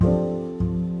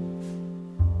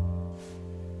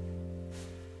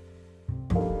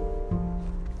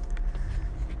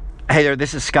Hey there,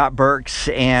 this is Scott Burks,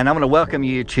 and I'm going to welcome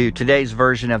you to today's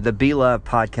version of the Be Love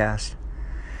podcast.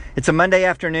 It's a Monday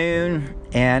afternoon,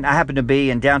 and I happen to be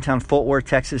in downtown Fort Worth,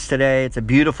 Texas today. It's a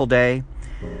beautiful day.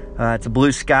 It's a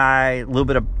blue sky, a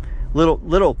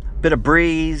little bit of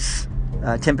breeze,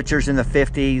 temperatures in the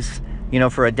 50s. You know,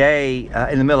 for a day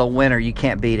in the middle of winter, you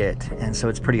can't beat it, and so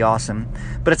it's pretty awesome.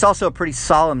 But it's also a pretty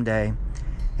solemn day,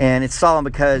 and it's solemn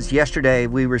because yesterday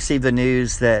we received the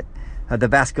news that the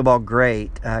basketball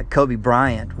great Kobe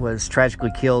Bryant was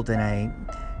tragically killed in a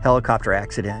helicopter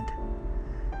accident,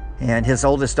 and his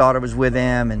oldest daughter was with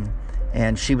him,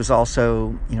 and she was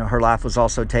also, her life was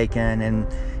also taken, and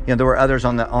there were others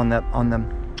on the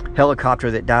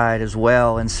helicopter that died as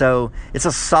well. And so it's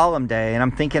a solemn day, and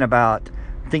I'm thinking about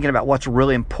what's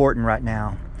really important right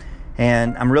now,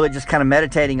 and I'm really just kind of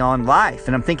meditating on life,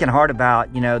 and I'm thinking hard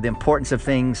about the importance of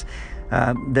things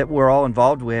that we're all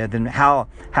involved with, and how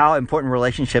important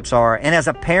relationships are. And as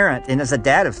a parent and as a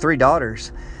dad of 3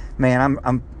 daughters, man,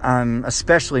 I'm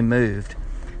especially moved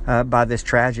by this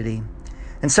tragedy.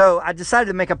 And so I decided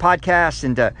to make a podcast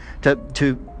and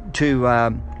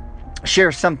to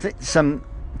share some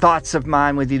thoughts of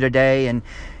mine with you today. And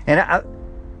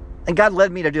God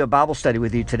led me to do a Bible study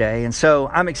with you today. And so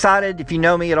I'm excited. If you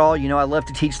know me at all, I love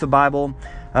to teach the Bible.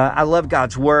 I love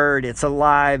God's Word. It's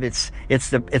alive. It's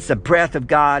the breath of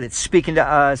God. It's speaking to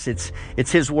us. It's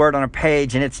His Word on a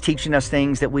page, and it's teaching us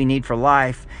things that we need for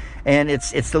life. And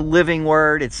it's the living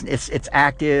Word. It's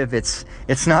active. It's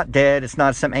not dead. It's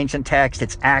not some ancient text.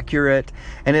 It's accurate,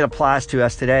 and it applies to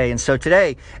us today. And so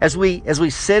today, as we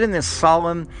sit in this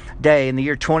solemn day in the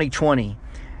year 2020,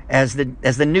 as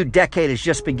the new decade is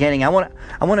just beginning, I want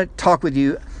to talk with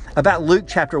you about Luke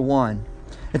chapter 1.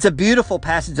 It's a beautiful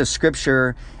passage of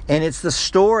Scripture, and it's the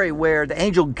story where the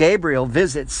angel Gabriel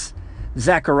visits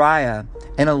Zechariah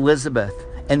and Elizabeth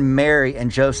and Mary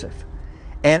and Joseph.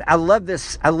 And I love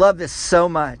this so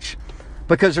much,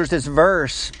 because there's this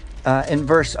verse in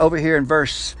verse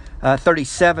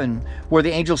 37 where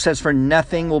the angel says, "For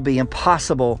nothing will be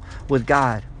impossible with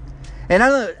God." And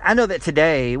I know that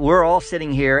today we're all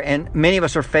sitting here, and many of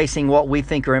us are facing what we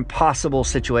think are impossible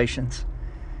situations.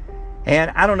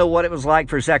 And I don't know what it was like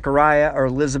for Zechariah or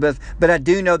Elizabeth, but I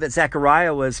do know that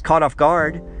Zechariah was caught off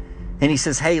guard. And he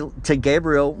says, hey, to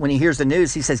Gabriel, when he hears the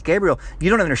news, he says, "Gabriel, you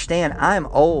don't understand. I'm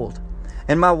old,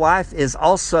 and my wife is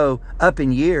also up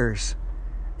in years.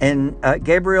 And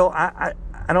Gabriel, I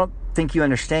don't think you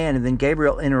understand." And then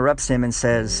Gabriel interrupts him and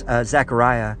says,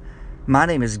 "Zechariah, my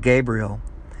name is Gabriel,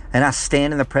 and I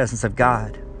stand in the presence of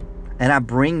God, and I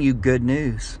bring you good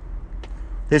news."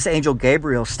 This angel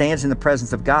Gabriel stands in the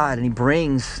presence of God, and he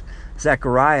brings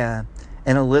Zechariah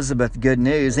and Elizabeth good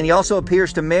news. And he also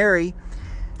appears to Mary,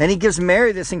 and he gives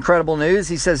Mary this incredible news.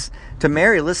 He says to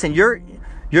Mary, "Listen, you're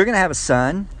going to have a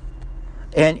son,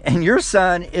 and your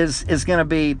son is going to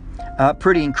be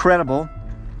pretty incredible."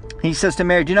 He says to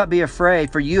Mary, "Do not be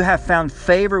afraid, for you have found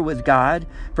favor with God."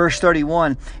 Verse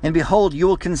 31, "And behold, you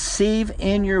will conceive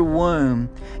in your womb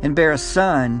and bear a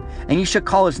son, and you shall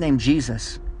call his name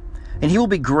Jesus. And he will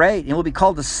be great, and will be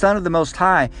called the Son of the Most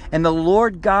High. And the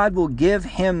Lord God will give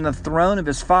him the throne of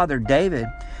his father David,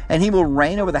 and he will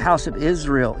reign over the house of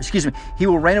Israel. He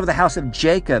will reign over the house of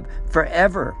Jacob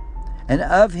forever, and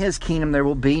of his kingdom there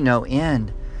will be no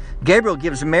end." Gabriel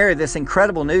gives Mary this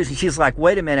incredible news, and she's like,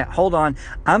 "Wait a minute, hold on.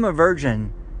 I'm a virgin.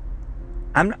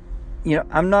 You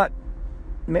don't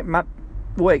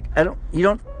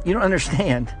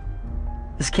understand.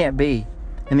 This can't be."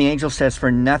 And the angel says,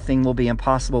 "For nothing will be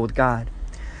impossible with God."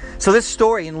 So this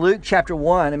story in Luke chapter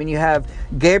 1, you have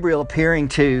Gabriel appearing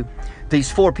to these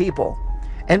 4 people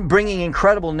and bringing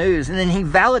incredible news. And then he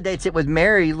validates it with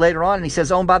Mary later on. And he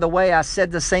says, "Oh, and by the way, I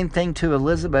said the same thing to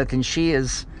Elizabeth, and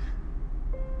she's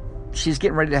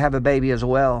getting ready to have a baby as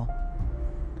well."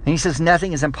 And he says,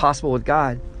 nothing is impossible with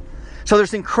God. So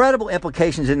there's incredible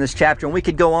implications in this chapter, and we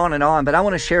could go on and on, but I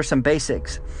want to share some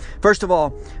basics. First of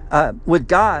all, with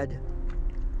God,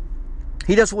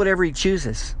 He does whatever He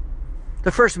chooses.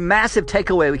 The first massive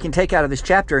takeaway we can take out of this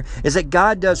chapter is that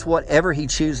God does whatever He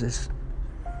chooses.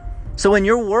 So in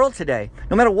your world today,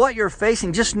 no matter what you're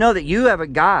facing, just know that you have a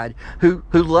God who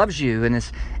loves you and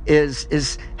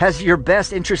has your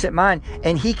best interest at mind,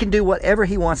 and He can do whatever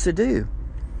He wants to do.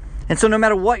 And so no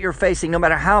matter what you're facing, no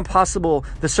matter how impossible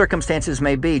the circumstances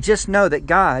may be, just know that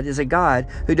God is a God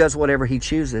who does whatever He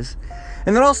chooses.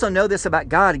 And then also know this about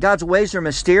God. God's ways are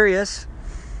mysterious.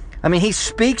 He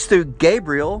speaks through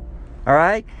Gabriel, all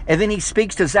right? And then He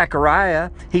speaks to Zechariah.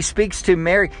 He speaks to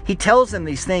Mary. He tells them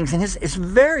these things, and it's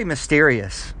very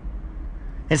mysterious.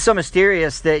 It's so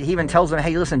mysterious that He even tells them,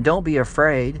 hey, listen, don't be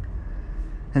afraid.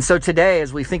 And so today,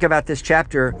 as we think about this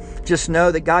chapter, just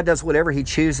know that God does whatever He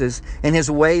chooses, and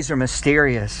His ways are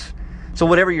mysterious. So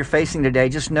whatever you're facing today,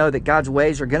 just know that God's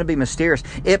ways are going to be mysterious.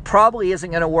 It probably isn't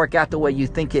going to work out the way you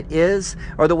think it is,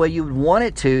 or the way you would want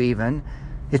it to even.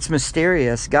 It's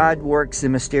mysterious. God works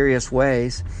in mysterious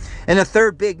ways. And the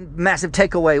third big, massive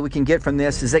takeaway we can get from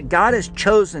this is that God has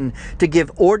chosen to give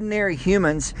ordinary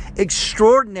humans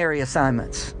extraordinary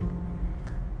assignments.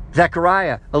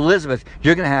 Zechariah, Elizabeth,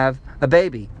 you're going to have a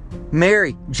baby.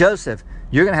 Mary, Joseph,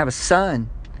 you're going to have a son.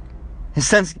 His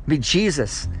son's going to be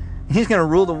Jesus. And He's going to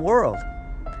rule the world.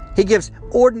 He gives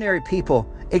ordinary people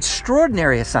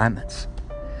extraordinary assignments.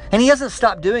 And He hasn't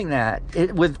stopped doing that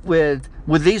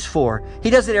with these four. He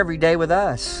does it every day with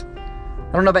us.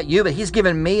 I don't know about you, but He's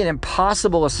given me an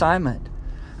impossible assignment.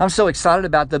 I'm so excited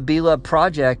about the Be Love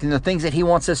project and the things that He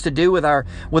wants us to do with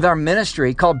our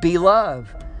ministry called Be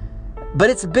Love. But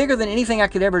it's bigger than anything I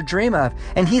could ever dream of.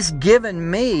 And He's given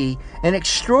me an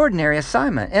extraordinary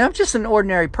assignment. And I'm just an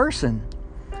ordinary person.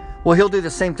 Well, He'll do the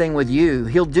same thing with you.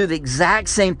 He'll do the exact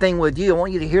same thing with you. I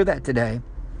want you to hear that today.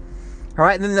 All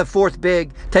right, and then the fourth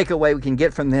big takeaway we can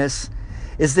get from this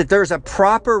is that there's a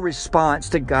proper response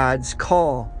to God's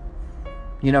call.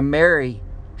 You know, Mary,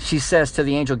 she says to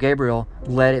the angel Gabriel,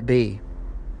 let it be.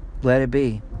 Let it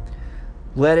be.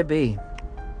 Let it be.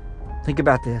 Think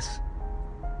about this.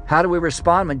 How do we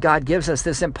respond when God gives us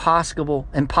this impossible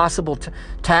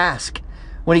task?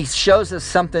 When He shows us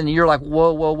something and you're like,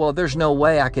 whoa, there's no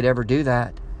way I could ever do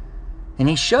that. And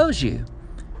He shows you.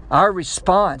 Our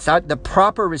response, the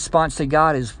proper response to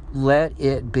God is, let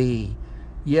it be.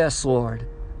 Yes, Lord,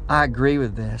 I agree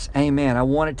with this. Amen. I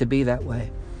want it to be that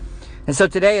way. And so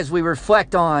today, as we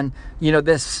reflect on,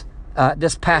 this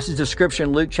passage of Scripture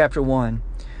in Luke chapter 1,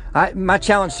 my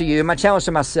challenge to you, my challenge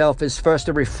to myself is for us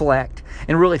to reflect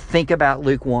and really think about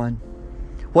Luke 1.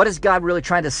 What is God really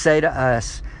trying to say to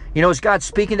us? Is God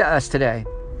speaking to us today?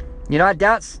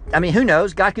 Who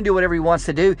knows? God can do whatever He wants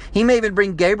to do. He may even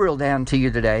bring Gabriel down to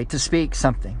you today to speak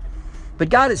something. But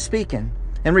God is speaking,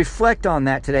 and reflect on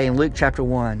that today in Luke chapter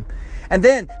 1. And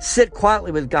then sit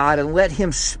quietly with God and let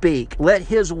Him speak. Let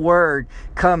His word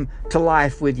come to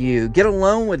life with you. Get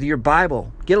alone with your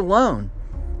Bible. Get alone.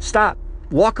 Stop.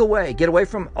 Walk away. Get away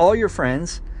from all your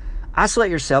friends.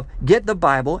 Isolate yourself. Get the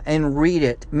Bible and read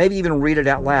it. Maybe even read it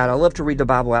out loud. I love to read the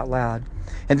Bible out loud.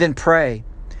 And then pray.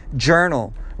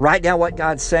 Journal. Write down what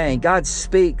God's saying. God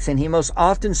speaks, and He most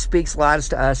often speaks loudest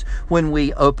to us when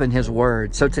we open His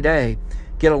word. So today,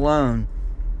 get alone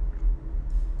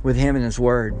with Him and His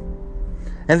word.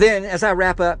 And then, as I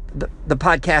wrap up the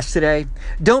podcast today,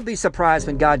 don't be surprised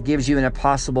when God gives you an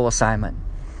impossible assignment.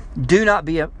 Do not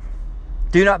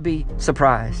be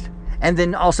surprised. And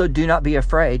then also do not be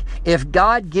afraid. If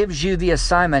God gives you the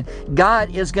assignment,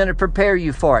 God is going to prepare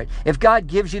you for it. If God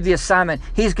gives you the assignment,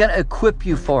 He's going to equip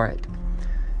you for it.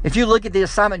 If you look at the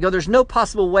assignment and go, there's no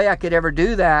possible way I could ever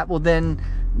do that, well then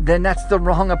that's the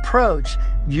wrong approach.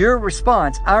 Your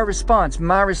response, our response,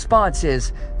 my response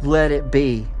is, let it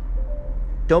be.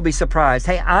 Don't be surprised.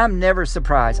 Hey, I'm never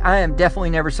surprised. I am definitely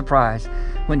never surprised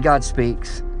when God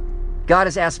speaks. God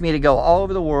has asked me to go all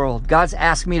over the world. God's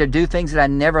asked me to do things that I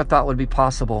never thought would be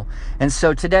possible. And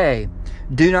so today,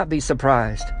 do not be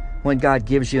surprised when God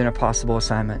gives you an impossible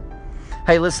assignment.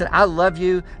 Hey, listen, I love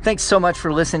you. Thanks so much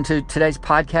for listening to today's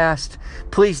podcast.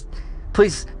 Please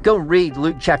go read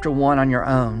Luke chapter 1 on your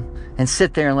own and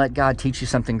sit there and let God teach you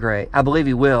something great. I believe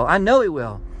He will. I know He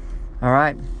will. All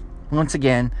right. Once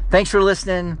again, thanks for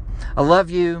listening. I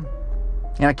love you.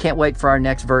 And I can't wait for our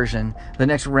next version, the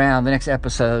next round, the next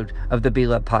episode of the Be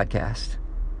Love podcast.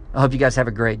 I hope you guys have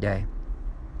a great day.